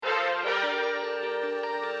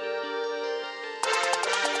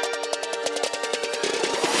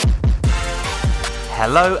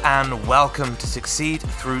Hello and welcome to Succeed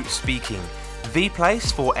Through Speaking, the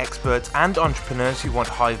place for experts and entrepreneurs who want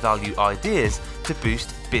high-value ideas to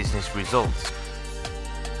boost business results.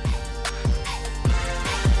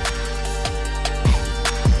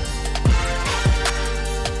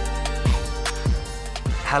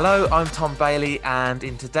 Hello, I'm Tom Bailey, and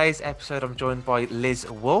in today's episode I'm joined by Liz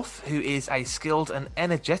Wolfe, who is a skilled and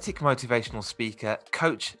energetic motivational speaker,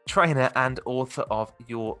 coach, trainer, and author of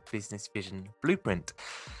Your Business Vision Blueprint.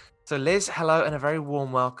 So Liz, hello, and a very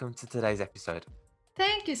warm welcome to today's episode.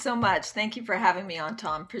 Thank you so much. Thank you for having me on,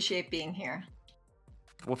 Tom. Appreciate being here.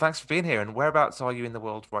 Well, thanks for being here, and whereabouts are you in the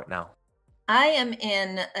world right now? I am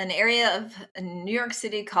in an area of New York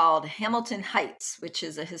City called Hamilton Heights, which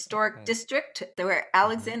is a historic district where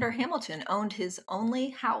Alexander Hamilton owned his only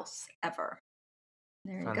house ever.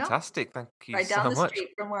 There you go. Fantastic. Thank you Right so down the much. street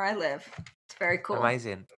from where I live. It's very cool.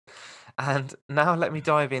 Amazing. And now let me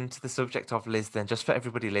dive into the subject of Liz then, just for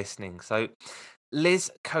everybody listening. So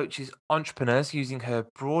Liz coaches entrepreneurs using her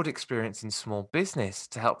broad experience in small business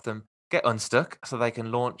to help them get unstuck so they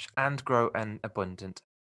can launch and grow an abundant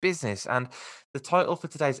business. And the title for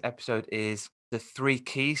today's episode is The 3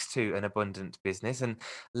 Keys to an Abundant Business. And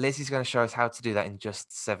Liz is going to show us how to do that in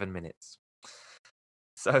just 7 minutes.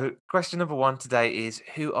 So question number 1 today is,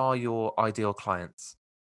 who are your ideal clients?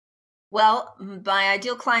 Well, my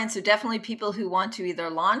ideal clients are definitely people who want to either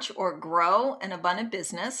launch or grow an abundant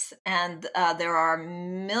business. And there are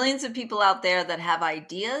millions of people out there that have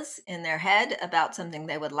ideas in their head about something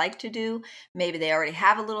they would like to do. Maybe they already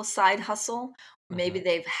have a little side hustle. Maybe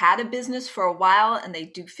they've had a business for a while and they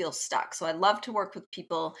do feel stuck. So I love to work with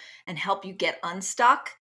people and help you get unstuck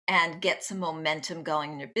and get some momentum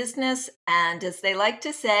going in your business. And as they like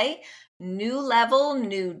to say, new level,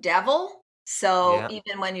 new devil. So Yeah.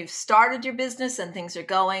 even when you've started your business and things are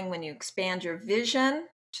going, when you expand your vision,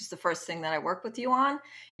 which is the first thing that I work with you on,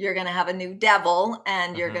 you're going to have a new devil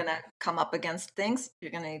and you're going to come up against things.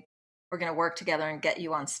 We're going to work together and get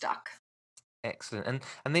you unstuck. Excellent.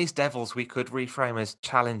 And these devils we could reframe as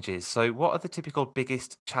challenges. So what are the typical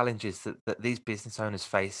biggest challenges that these business owners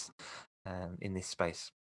face in this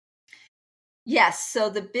space? Yes.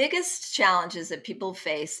 So the biggest challenges that people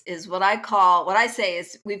face is what I say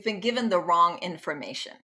is we've been given the wrong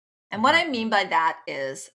information. And what I mean by that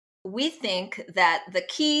is we think that the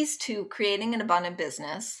keys to creating an abundant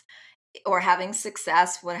business or having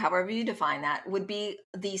success, however you define that, would be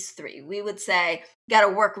these 3. We would say, you got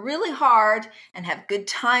to work really hard and have good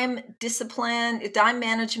time discipline, time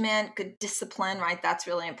management, good discipline, right? That's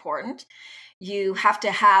really important. You have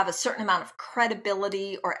to have a certain amount of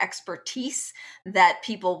credibility or expertise that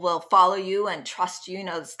people will follow you and trust you. You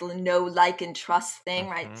know, it's the know, like, and trust thing,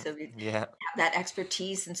 right? So we Yeah. have that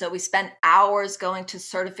expertise. And so we spend hours going to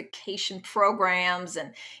certification programs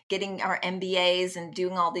and getting our MBAs and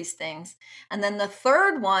doing all these things. And then the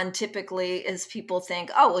third one typically is people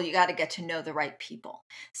think, oh, well, you got to get to know the right people.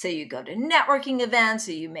 So you go to networking events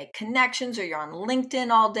or you make connections or you're on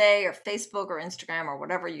LinkedIn all day or Facebook or Instagram or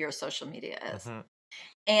whatever your social media is.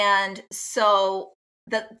 And so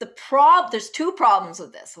there's 2 problems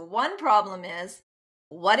with this. One problem is,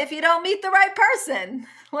 what if you don't meet the right person?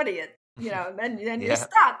 What are then you're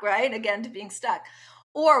stuck, right? Again, to being stuck.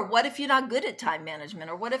 Or what if you're not good at time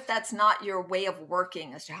management? Or what if that's not your way of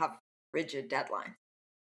working, is to have rigid deadline?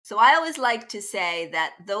 So I always like to say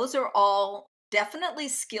that those are all definitely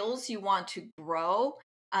skills you want to grow,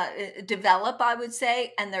 develop, I would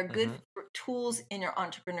say, and they're good tools in your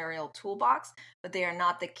entrepreneurial toolbox, but they are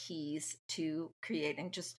not the keys to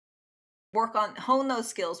creating. Just hone those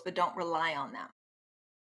skills, but don't rely on them.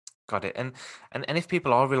 Got it. And if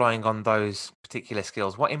people are relying on those particular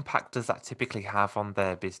skills, what impact does that typically have on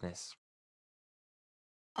their business?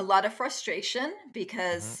 A lot of frustration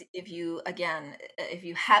because if you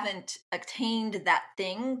haven't attained that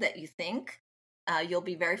thing that you think, you'll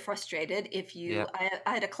be very frustrated. Yeah. I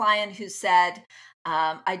had a client who said,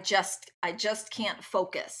 I just can't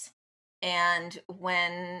focus. And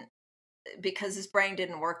because his brain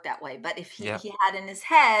didn't work that way, but if Yeah. he had in his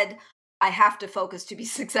head, I have to focus to be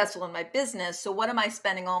successful in my business. So what am I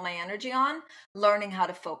spending all my energy on? Learning how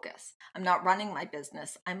to focus. I'm not running my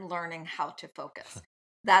business. I'm learning how to focus.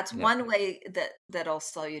 That's Yeah. one way that'll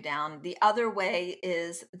slow you down. The other way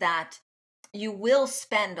is that you will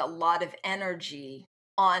spend a lot of energy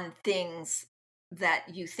on things that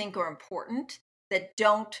you think are important that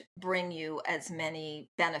don't bring you as many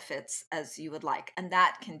benefits as you would like. And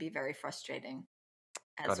that can be very frustrating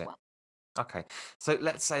Got as it. well. Okay. So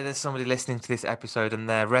let's say there's somebody listening to this episode and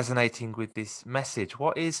they're resonating with this message.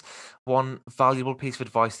 What is one valuable piece of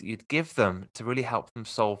advice that you'd give them to really help them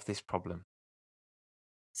solve this problem?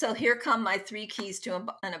 So here come my three keys to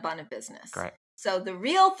an abundant business. Great. So the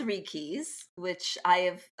real three keys, which I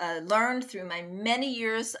have learned through my many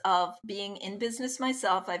years of being in business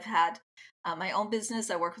myself, I've had my own business.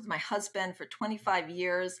 I worked with my husband for 25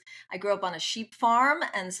 years. I grew up on a sheep farm,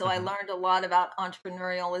 and so I Hmm. learned a lot about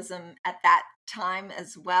entrepreneurialism at that time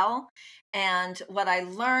as well. And what I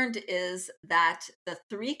learned is that the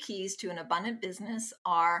three keys to an abundant business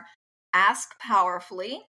are ask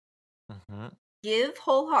powerfully, Hmm. give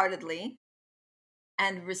wholeheartedly,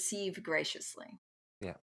 and receive graciously.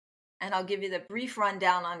 Yeah. And I'll give you the brief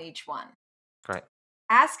rundown on each one. Great.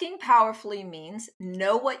 Asking powerfully means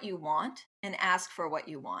know what you want and ask for what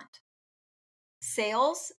you want.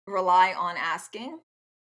 Sales rely on asking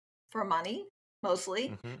for money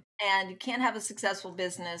mostly, Hmm. and you can't have a successful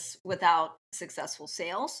business without successful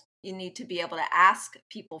sales. You need to be able to ask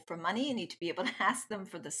people for money, you need to be able to ask them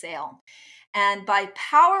for the sale. And by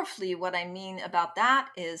powerfully, what I mean about that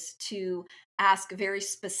is to ask very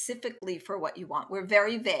specifically for what you want. We're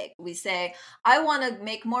very vague. We say, I want to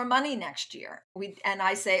make more money next year. And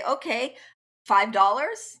I say, okay,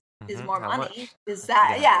 $5 is Hmm. more How money. much? Is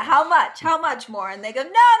that, Yeah. yeah, how much? How much more? And they go, no,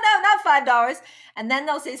 no, not $5. And then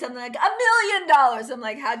they'll say something like $1 million. I'm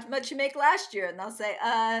like, how much you make last year? And they'll say,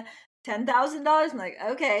 $10,000. I'm like,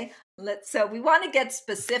 okay, so we want to get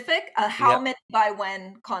specific, how Yep. many by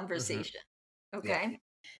when Hmm. conversation. Yeah. Okay.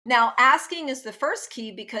 Now, asking is the first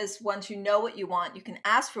key because once you know what you want, you can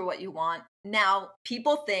ask for what you want. Now,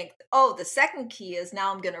 people think, oh, the second key is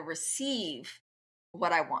now I'm going to receive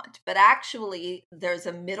what I want. But actually, there's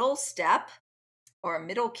a middle step or a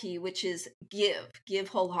middle key, which is give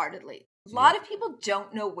wholeheartedly. A Yeah. lot of people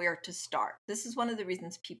don't know where to start. This is one of the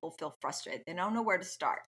reasons people feel frustrated. They don't know where to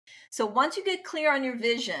start. So once you get clear on your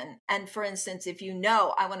vision, and for instance, if you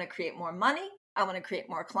know, I want to create more money, I want to create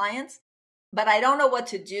more clients, but I don't know what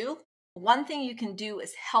to do, one thing you can do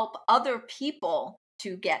is help other people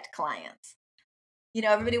to get clients.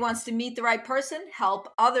 Everybody wants to meet the right person,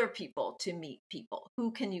 help other people to meet people.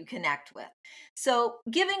 Who can you connect with? So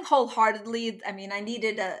giving wholeheartedly, I mean, I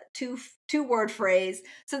needed a two word phrase.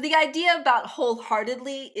 So the idea about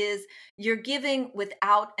wholeheartedly is you're giving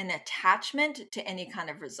without an attachment to any kind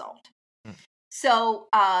of result. Mm. So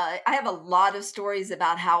I have a lot of stories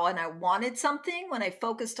about how when I wanted something, when I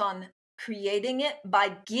focused on creating it,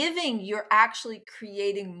 by giving, you're actually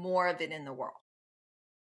creating more of it in the world.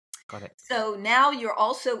 Got it. So now you're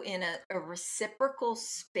also in a reciprocal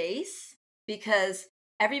space because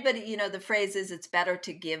everybody, the phrase is it's better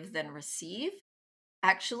to give than receive.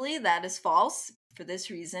 Actually, that is false for this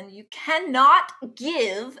reason. You cannot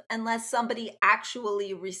give unless somebody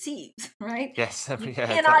actually receives, right? Yes. You Yeah.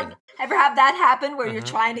 cannot Exactly. ever have that happen where you're Hmm.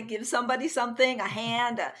 trying to give somebody something, a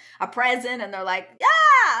hand, a present, and they're like,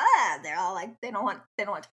 yeah, they're all like, they don't want.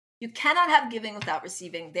 You cannot have giving without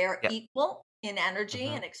receiving. They're Yeah. equal in energy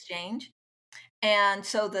Hmm. and exchange. And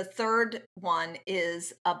so the third one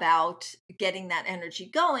is about getting that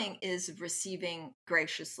energy going is receiving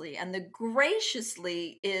graciously. And the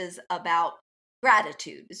graciously is about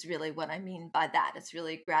gratitude, is really what I mean by that. It's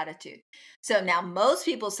really gratitude. So now most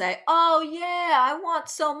people say, oh, yeah, I want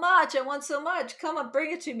so much. I want so much. Come on,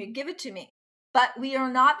 bring it to me, give it to me. But we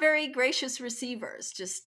are not very gracious receivers.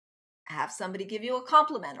 Just have somebody give you a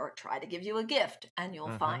compliment or try to give you a gift, and you'll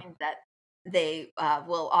Hmm. find that they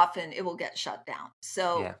will often it will get shut down.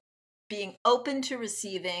 So Yeah. being open to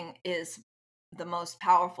receiving is the most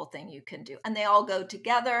powerful thing you can do, and they all go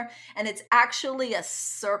together, and it's actually a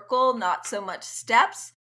circle, not so much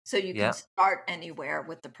steps, so you can Yeah. start anywhere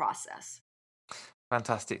with the process.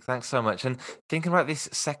 Fantastic. Thanks so much. And thinking about this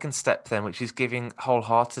second step, then, which is giving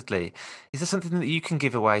wholeheartedly, is there something that you can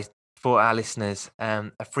give away for our listeners,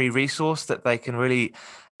 a free resource that they can really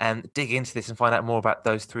dig into this and find out more about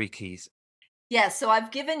those three keys? Yes, so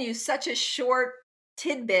I've given you such a short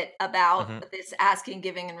tidbit about Hmm. this asking,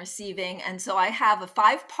 giving, and receiving. And so I have a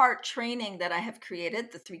 5-part training that I have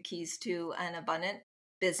created, the three keys to an abundant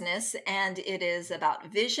business. And it is about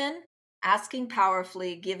vision, asking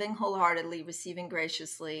powerfully, giving wholeheartedly, receiving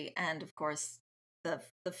graciously, and of course, the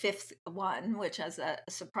fifth one, which is a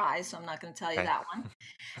surprise. So I'm not going to tell you Okay. that one.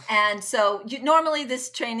 And so normally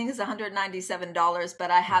this training is $197,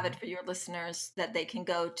 but I have Hmm. it for your listeners that they can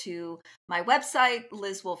go to my website,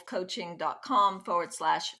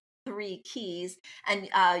 lizwolfcoaching.com/three keys, and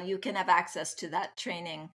you can have access to that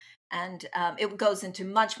training. And it goes into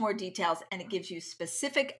much more details and it gives you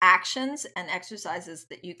specific actions and exercises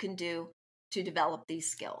that you can do to develop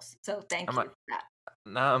these skills. So thank you for that.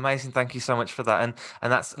 No, amazing. Thank you so much for that. And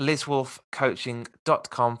that's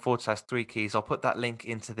lizwolfcoaching.com/three keys. I'll put that link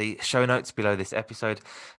into the show notes below this episode.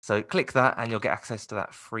 So click that and you'll get access to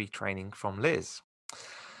that free training from Liz.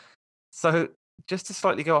 So, just to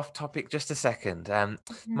slightly go off topic just a second, my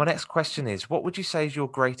Mhm. next question is, what would you say is your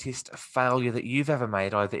greatest failure that you've ever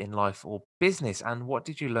made, either in life or business, and what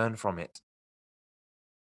did you learn from it?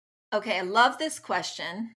 Okay, I love this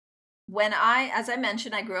question. As I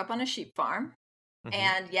mentioned, I grew up on a sheep farm. Hmm.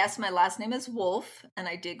 And yes, my last name is Wolf, and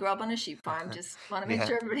I did grow up on a sheep farm. Just want to make Yeah.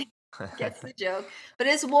 sure everybody gets the joke. But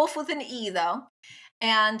it's Wolf with an E, though.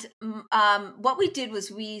 And what we did was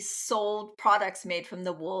we sold products made from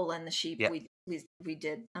the wool and the sheep. Yeah. We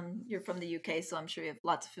did. You're from the UK, so I'm sure you have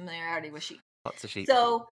lots of familiarity with sheep. Lots of sheep.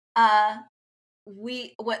 So uh,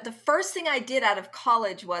 we what the first thing I did out of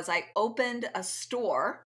college was I opened a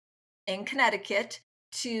store in Connecticut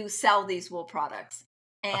to sell these wool products.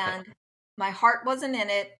 Okay. And my heart wasn't in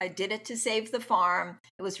it. I did it to save the farm.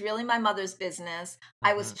 It was really my mother's business.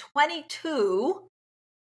 I was Hmm. 22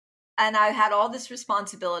 and I had all this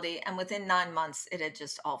responsibility. And within 9 months, it had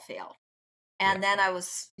just all failed. Yeah. And then I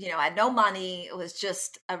had no money. It was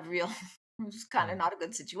just it was kind of Mm. not a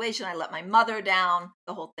good situation. I let my mother down,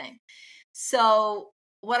 the whole thing. So,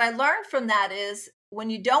 what I learned from that is when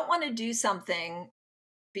you don't want to do something,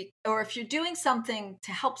 or if you're doing something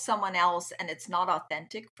to help someone else and it's not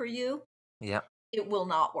authentic for you, Yeah. it will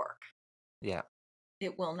not work. Yeah.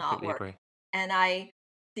 It will not Completely work. agree. And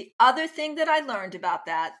the other thing that I learned about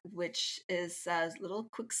that, which is a little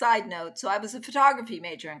quick side note. So I was a photography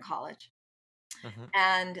major in college, Hmm.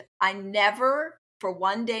 and I never, for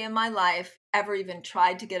one day in my life, ever even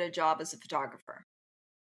tried to get a job as a photographer.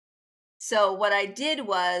 So what I did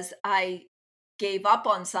was I gave up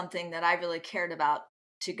on something that I really cared about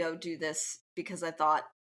to go do this because I thought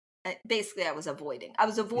basically I was avoiding. I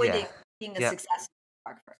was avoiding Yeah. being a Yeah. successful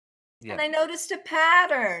photographer. And Yeah. I noticed a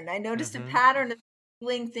pattern. I noticed a Hmm. pattern of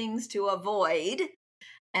doing things to avoid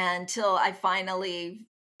until I finally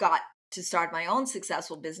got to start my own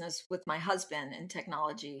successful business with my husband in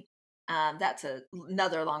technology. That's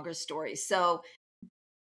another longer story. So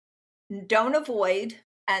don't avoid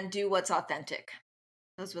and do what's authentic.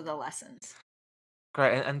 Those were the lessons.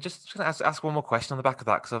 Great. And just going to ask one more question on the back of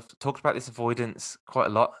that, because I've talked about this avoidance quite a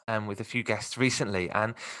lot with a few guests recently.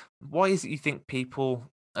 And why is it you think people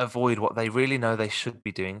avoid what they really know they should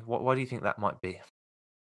be doing? Why do you think that might be?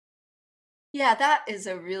 Yeah, that is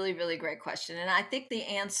a really, really great question. And I think the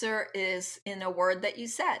answer is in a word that you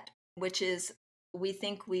said, which is we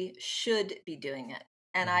think we should be doing it.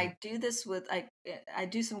 And Hmm. I do this I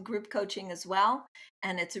do some group coaching as well,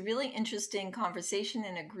 and it's a really interesting conversation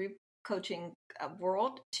in a group coaching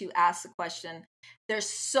world to ask the question. There's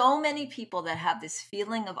so many people that have this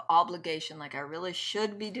feeling of obligation, like I really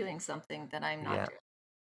should be doing something that I'm not Yeah. doing.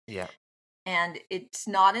 Yeah. And it's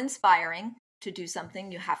not inspiring to do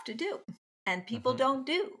something you have to do. And people Hmm. don't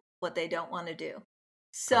do what they don't want to do. Great.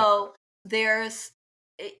 So there's,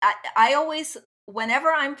 I always,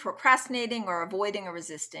 whenever I'm procrastinating or avoiding or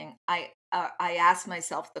resisting, I ask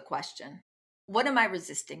myself the question, what am I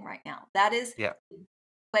resisting right now? That is Yeah. the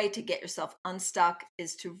way to get yourself unstuck,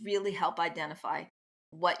 is to really help identify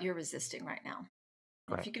what you're resisting right now. And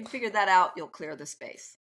if Great. you can figure that out, you'll clear the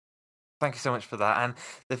space. Thank you so much for that. And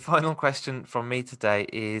the final question from me today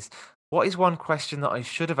is, what is one question that I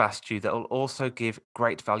should have asked you that will also give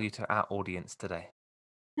great value to our audience today?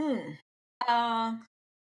 Hmm. Uh,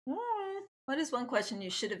 what is one question you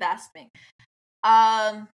should have asked me?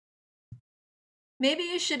 Um, Maybe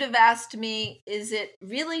you should have asked me, is it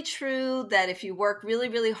really true that if you work really,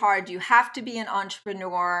 really hard, you have to be an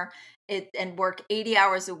entrepreneur and work 80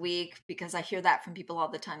 hours a week? Because I hear that from people all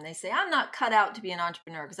the time. They say, I'm not cut out to be an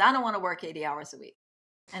entrepreneur because I don't want to work 80 hours a week.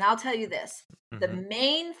 And I'll tell you this, the Hmm.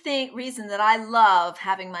 main reason that I love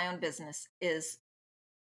having my own business is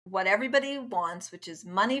what everybody wants, which is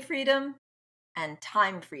money freedom and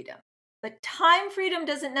time freedom. But time freedom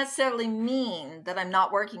doesn't necessarily mean that I'm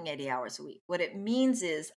not working 80 hours a week. What it means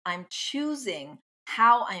is I'm choosing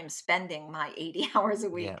how I am spending my 80 hours a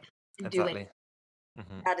Yeah, week and doing exactly.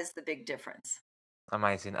 Hmm. that is the big difference.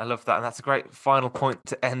 Amazing. I love that. And that's a great final point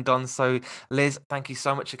to end on. So, Liz, thank you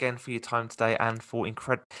so much again for your time today and for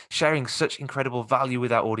sharing such incredible value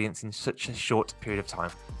with our audience in such a short period of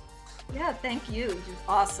time. Yeah, thank you. You're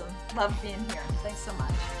awesome. Love being here. Thanks so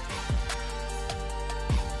much.